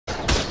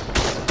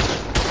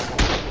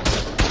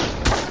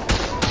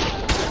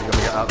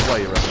out the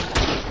way, you reckon?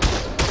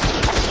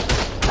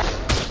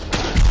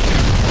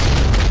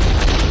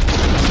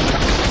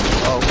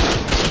 Oh.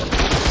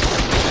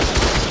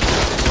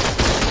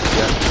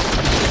 Yeah.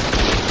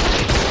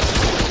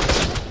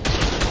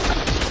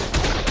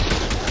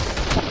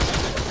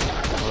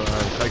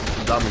 Taking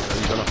some damage, and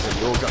you're gonna have to get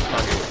your gas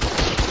bag here.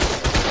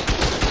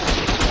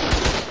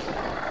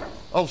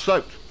 Oh,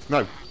 soaked.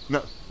 No,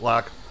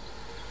 lag.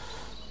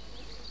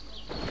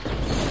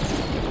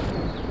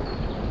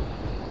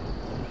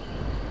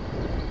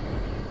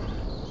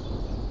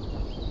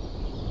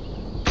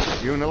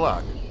 You in a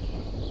lag?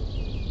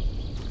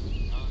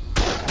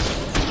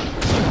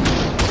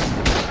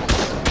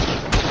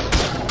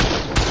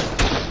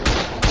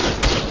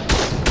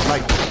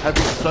 Mate,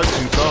 heavy soaked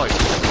inside.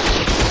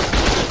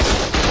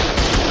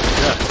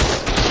 Yeah.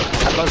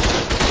 Hello.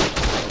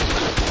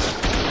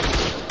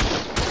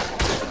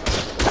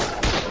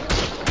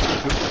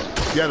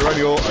 Yeah, they're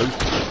only autos.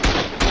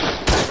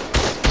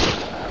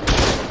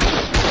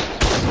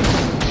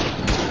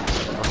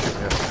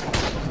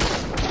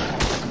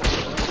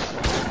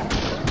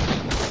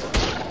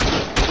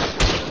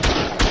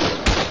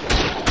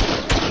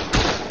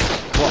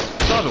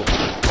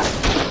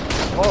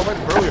 Oh, it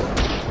went brilliant.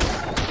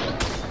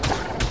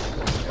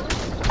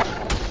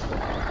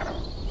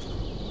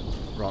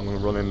 Right, I'm going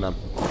to run in then.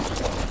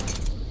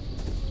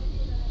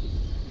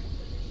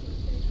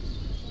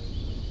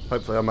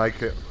 Hopefully I'll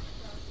make it.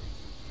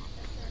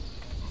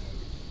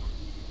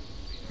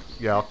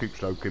 Yeah, I'll keep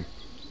soaking.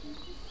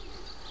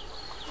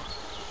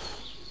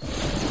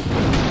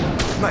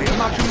 Mate,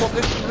 imagine what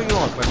this would be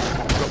like when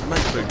I've got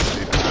mate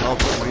boosted and I've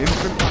got my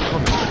imprint back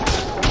on it.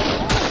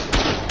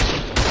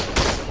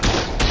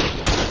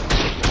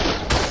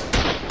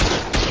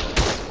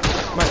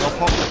 Mate,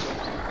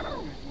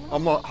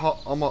 I'm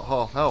like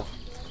half health.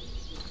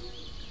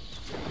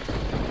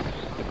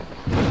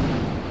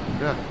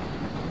 Yeah.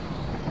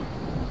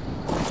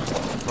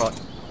 Right.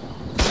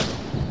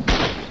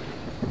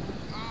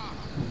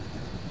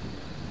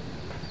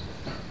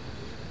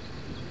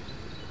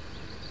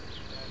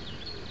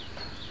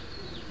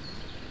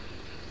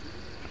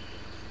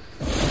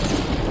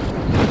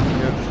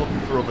 Yeah, just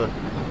looking for other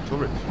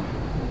turrets.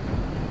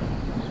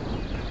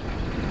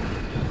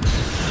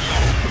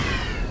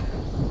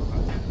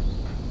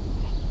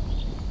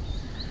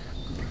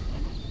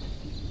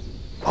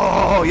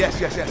 Oh,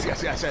 yes.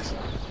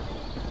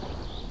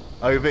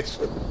 Ovis.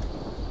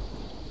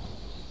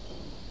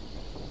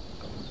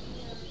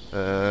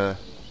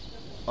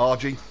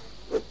 RG.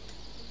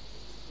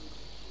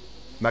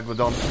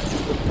 Megalodon.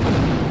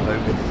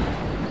 Ovis.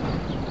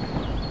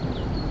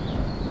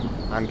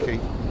 Anki.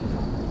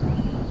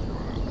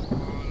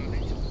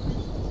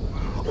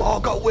 Oh,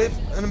 got a whiff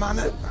and a man.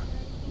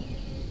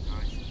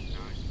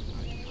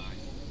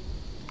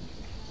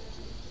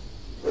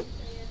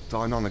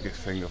 Deinonychus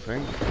thing, I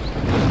think.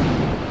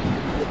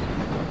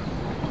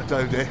 A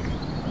Dodic.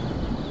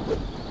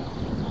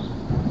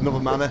 Another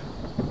mana.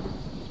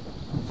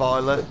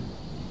 Violet.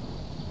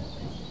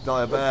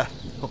 Diabear.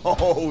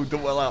 Oh,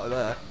 done well out of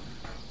there.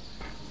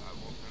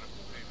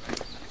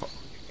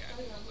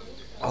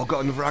 Oh,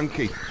 got another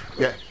Anki.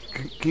 Yeah,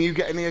 can you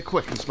get in here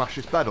quick and smash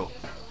this bed up?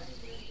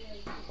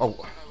 Oh,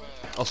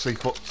 I'll see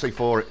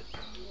for it.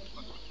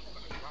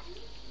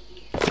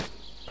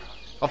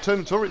 I've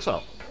turned the turrets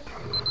up.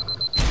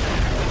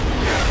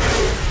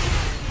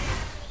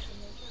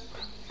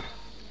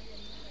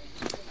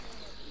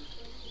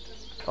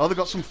 Oh, they've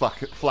got some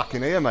flak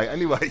in here, mate,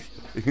 anyway,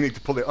 if you need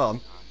to pull it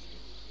on.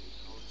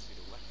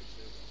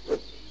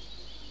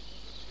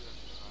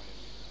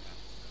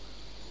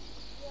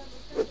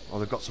 Oh,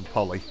 they've got some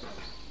poly.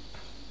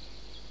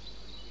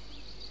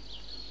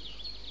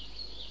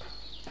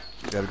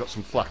 Yeah, they've got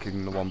some flak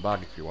in the one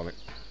bag if you want it.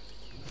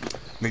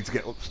 Need to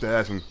get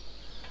upstairs and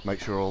make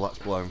sure all that's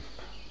blown.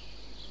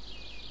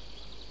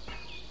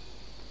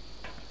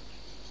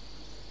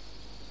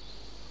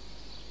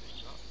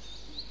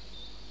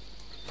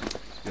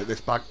 Yeah,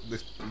 this bag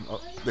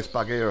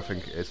here, I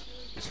think it is.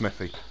 The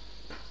Smithy.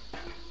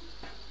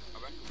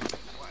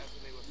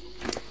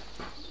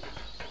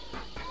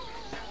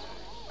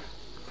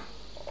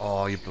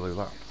 Oh, you blew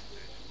that.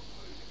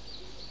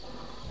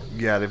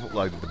 Yeah, they've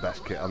uploaded the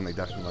best kit, haven't they?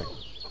 Definitely.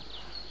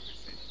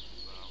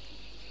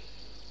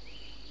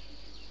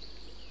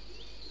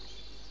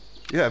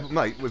 Yeah, but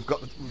mate, we've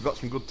got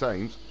some good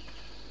teams.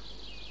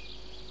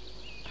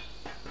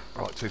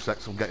 Right, 2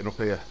 seconds. I'm getting up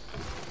here.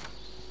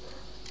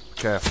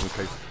 Careful, in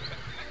case.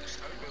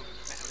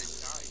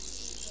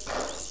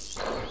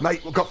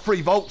 Mate, we've got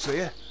 3 volts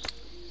here.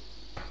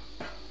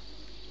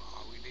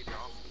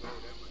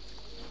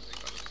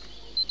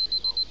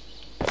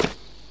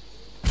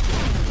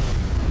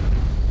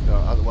 No,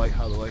 out of the way,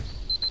 out of the way.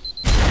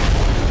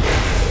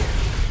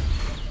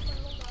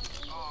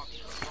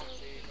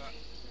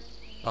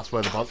 That's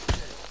where the bug.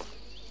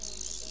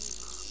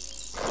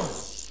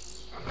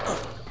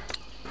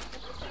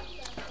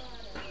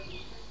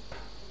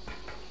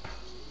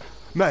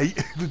 Mate,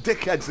 the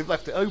dickheads have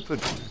left it open.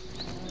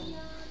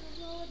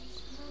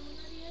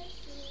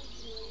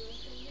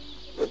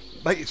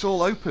 Mate, it's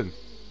all open.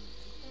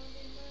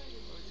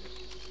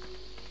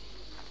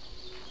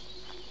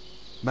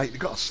 Mate, they've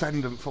got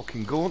Ascendant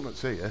fucking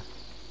gauntlets here.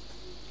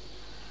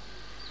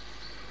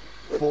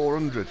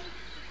 400.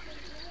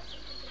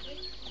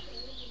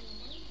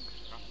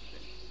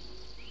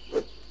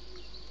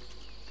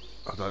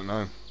 I don't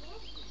know.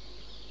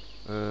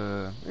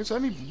 It's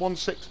only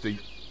 160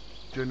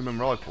 journeyman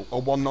rifle,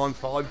 or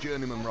 195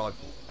 journeyman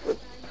rifle.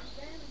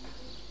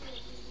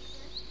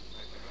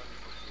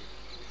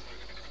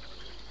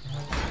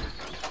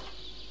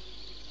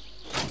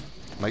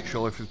 Make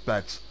sure if there's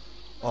beds.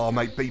 Oh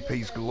mate,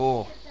 BP's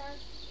galore.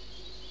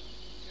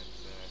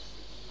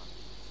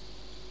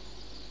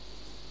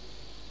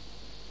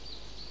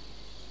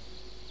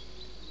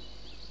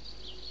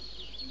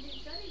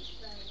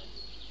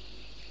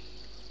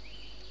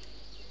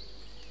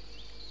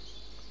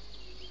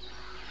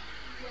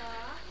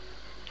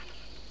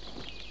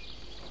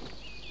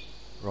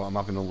 Right, I'm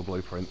having all the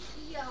blueprints.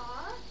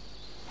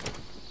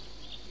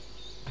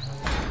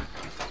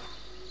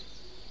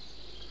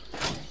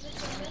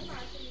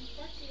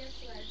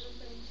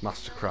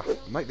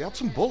 Mastercraft. Mate, they had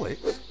some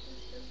bullets.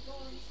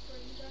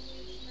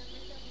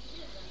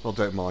 Well,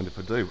 don't mind if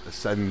I do.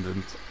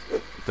 Ascendant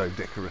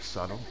Doedicurus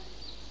saddle.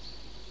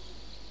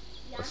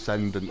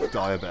 Ascendant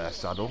Direbear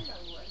saddle.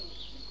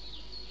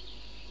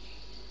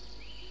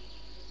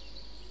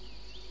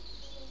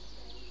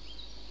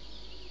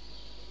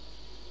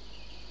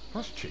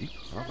 That's cheap.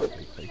 I'll have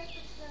BP.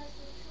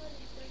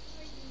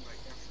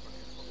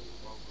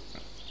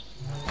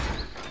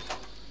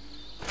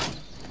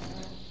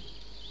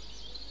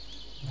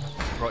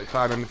 Right, you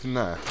found anything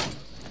there?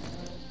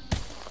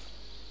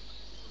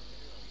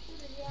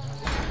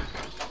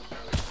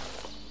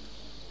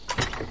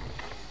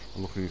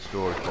 I'm looking in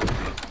storage boxes.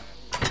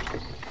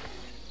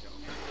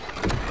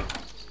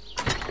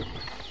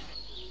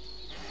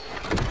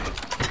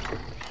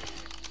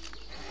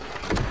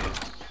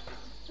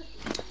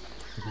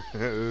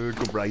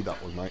 Good raid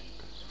that one, mate.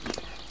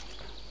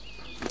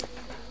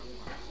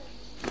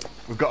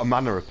 We've got a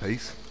mana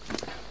apiece.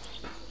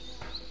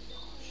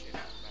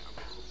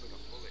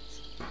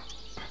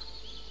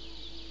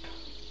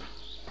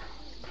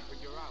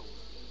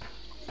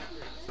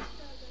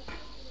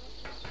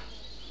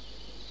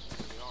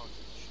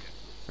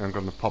 I'm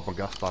going to pop my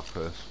gas bag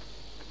first.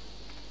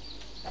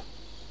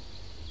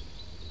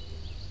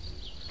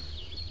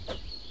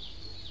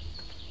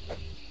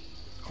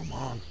 Come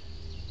on.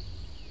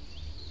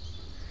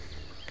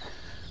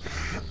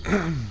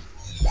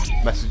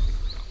 Message.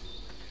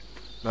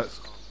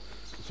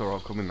 It's alright,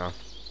 I'm coming now.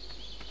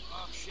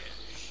 Oh shit.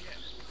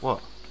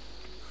 What?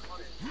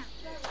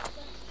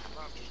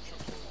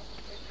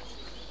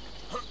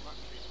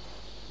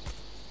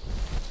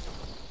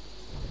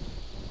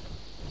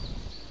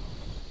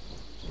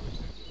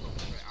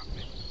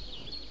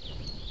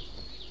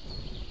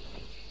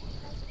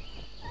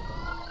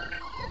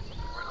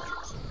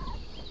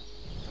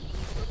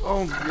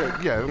 Oh,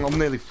 yeah, I'm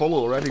nearly full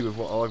already with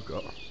what I've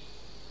got.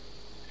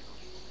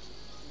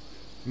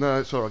 No,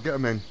 it's alright, get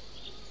them in.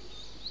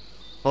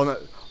 Oh no,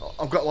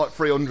 I've got like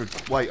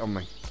 300 weight on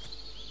me.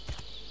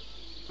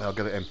 I'll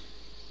get it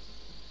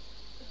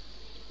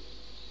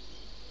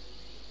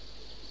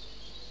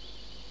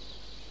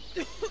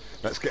in.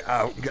 Let's get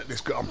out and get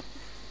this gone.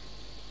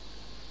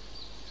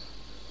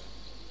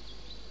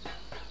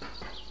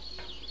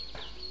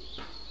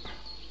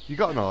 You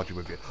got an RG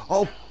with you?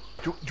 Oh,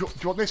 do you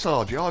want this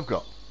RG I've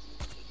got?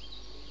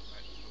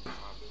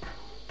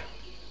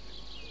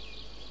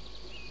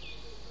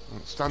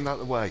 Stand out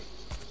the way.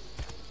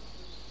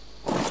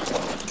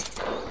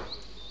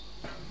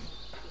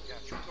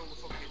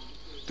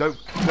 Don't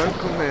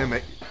come near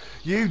me.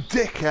 You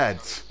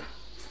dickheads.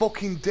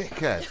 Fucking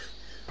dickhead.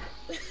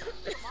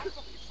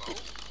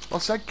 I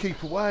said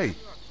keep away.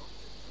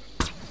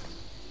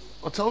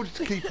 I told you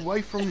to keep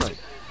away from me.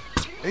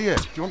 Here,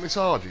 do you want this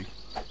RG?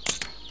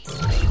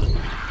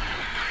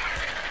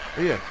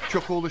 Here,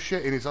 chuck all the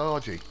shit in his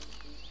RG.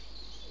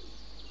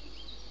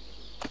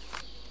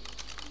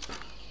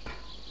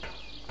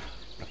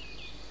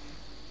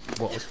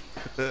 What?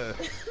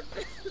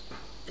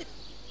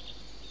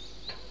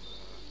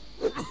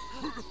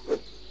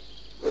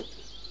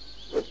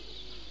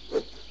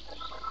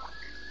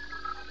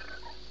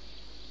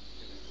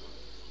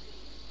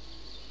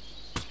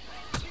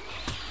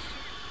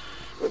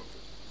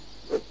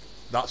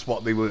 That's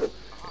what they were.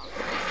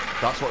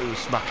 That's what he was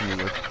smacking you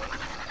with.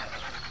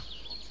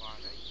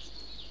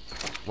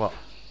 What?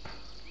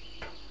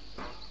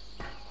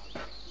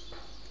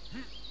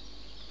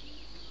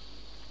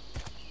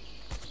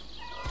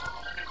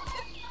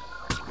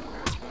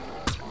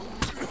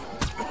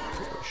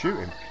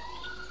 Shooting.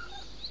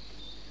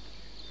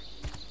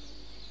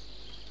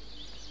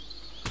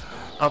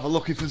 Have a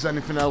look if there's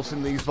anything else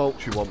in these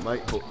vaults you want,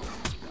 mate. But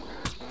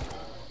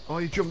oh,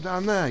 you jumped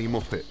down there, you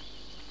muppet.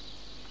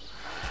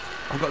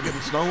 I've got to get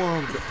the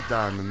snow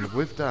down and the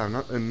whiff down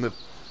and the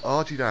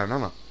RG down,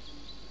 haven't I?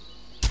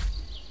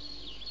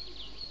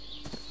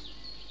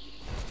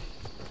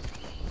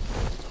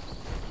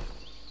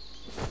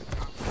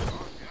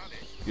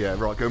 Yeah,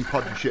 right, go and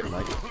pod your shit,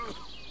 mate.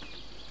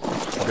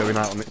 I'm going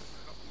out on it.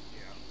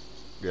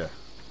 Yeah.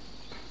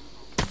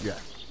 Yeah.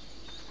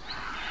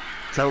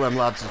 Tell them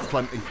lads there's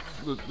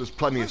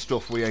plenty of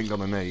stuff we ain't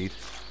gonna need.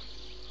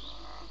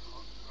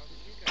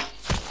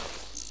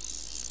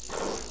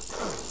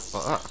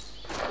 Like that.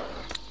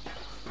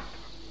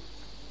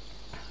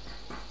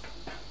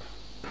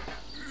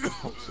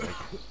 Fuck's sake.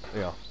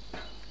 Yeah.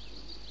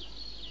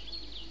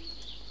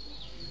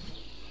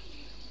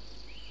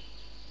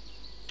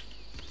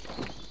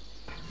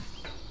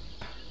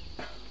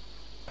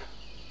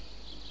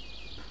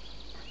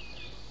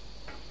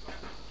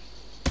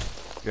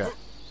 Yeah.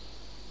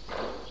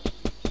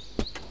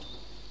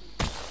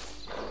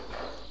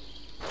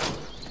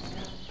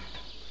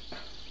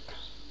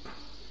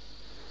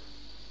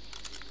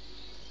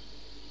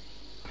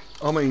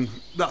 I mean,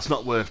 that's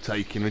not worth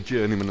taking, a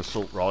journeyman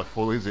assault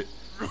rifle, is it?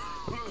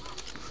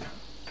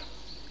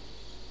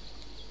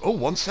 Oh,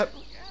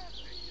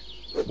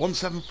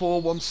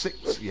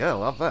 17416. Yeah,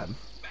 I'll have them.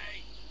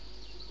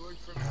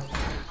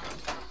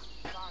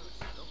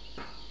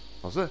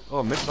 Was it? Oh,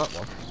 I missed that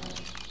one.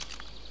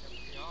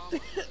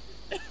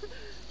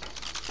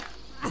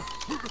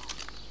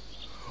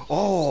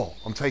 Oh,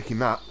 I'm taking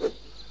that.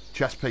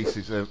 Chest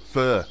pieces,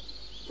 fur.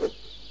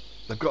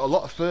 They've got a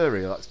lot of fur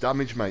here. That's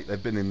damage, mate. They've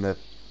been in the...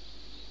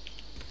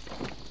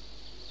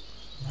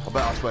 I bet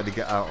that's where they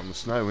get out on the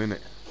snow, innit?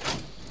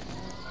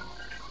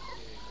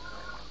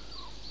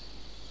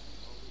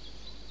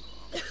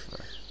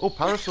 Oh,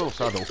 parasaur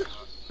saddle.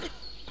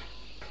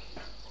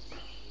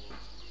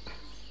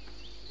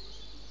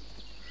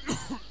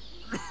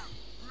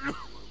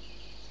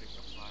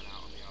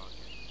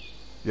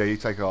 Yeah, you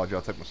take RJ,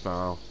 I'll take my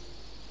style.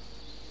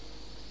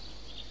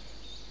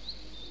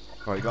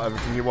 Right, you got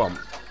everything you want?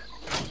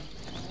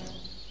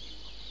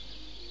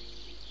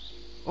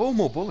 Oh,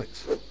 more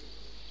bullets.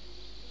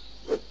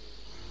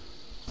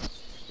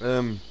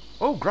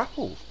 Oh,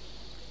 grapples.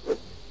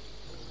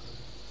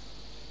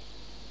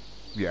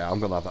 Yeah, I'm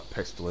gonna have that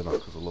pistol in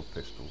because I love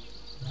pistols.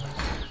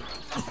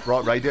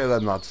 Right, radio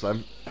then, lads,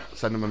 then.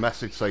 Send them a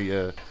message, say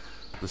there's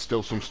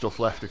still some stuff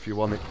left if you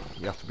want it.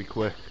 You have to be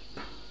quick.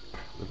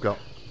 We've got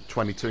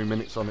 22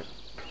 minutes on it.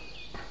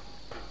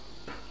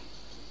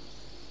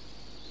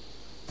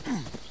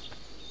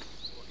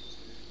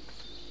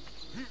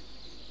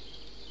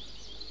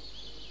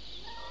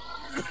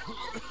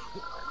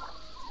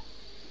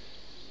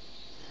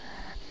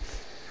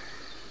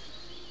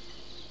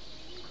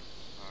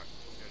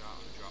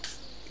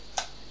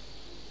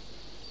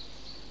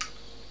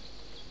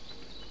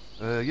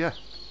 Yeah.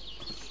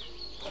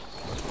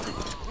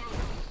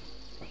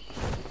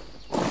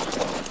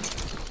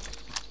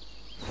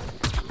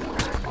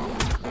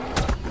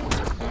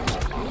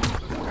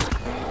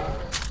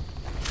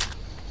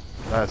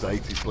 There's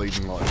 80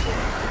 bleeding like that.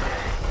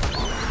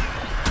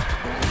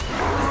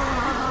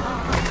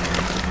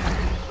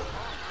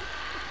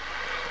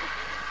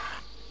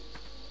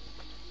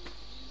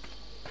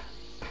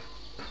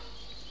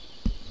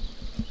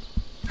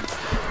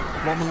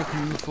 What am I looking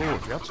in the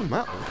forge? You had some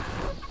metal.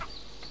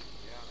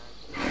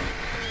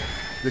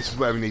 This is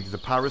where we needed the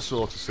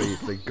parasaur to see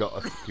if they got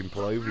a fucking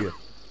Palovia.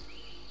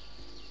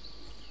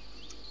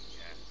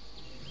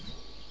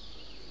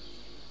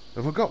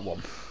 Have I got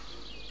one?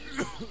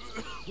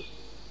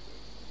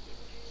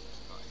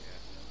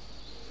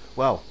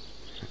 Well,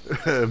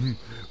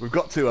 we've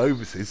got 2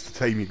 overseas to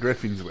tame your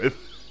griffins with.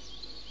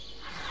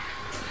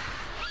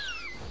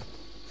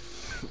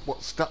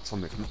 What stats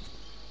on this?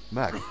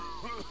 Meg?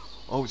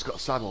 Oh, it's got a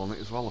saddle on it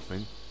as well, I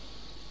think.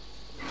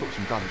 Took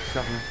some damage.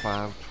 7,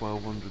 5,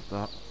 1200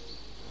 that.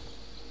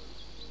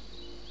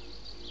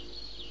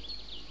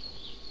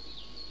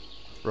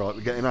 Right,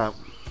 we're getting out.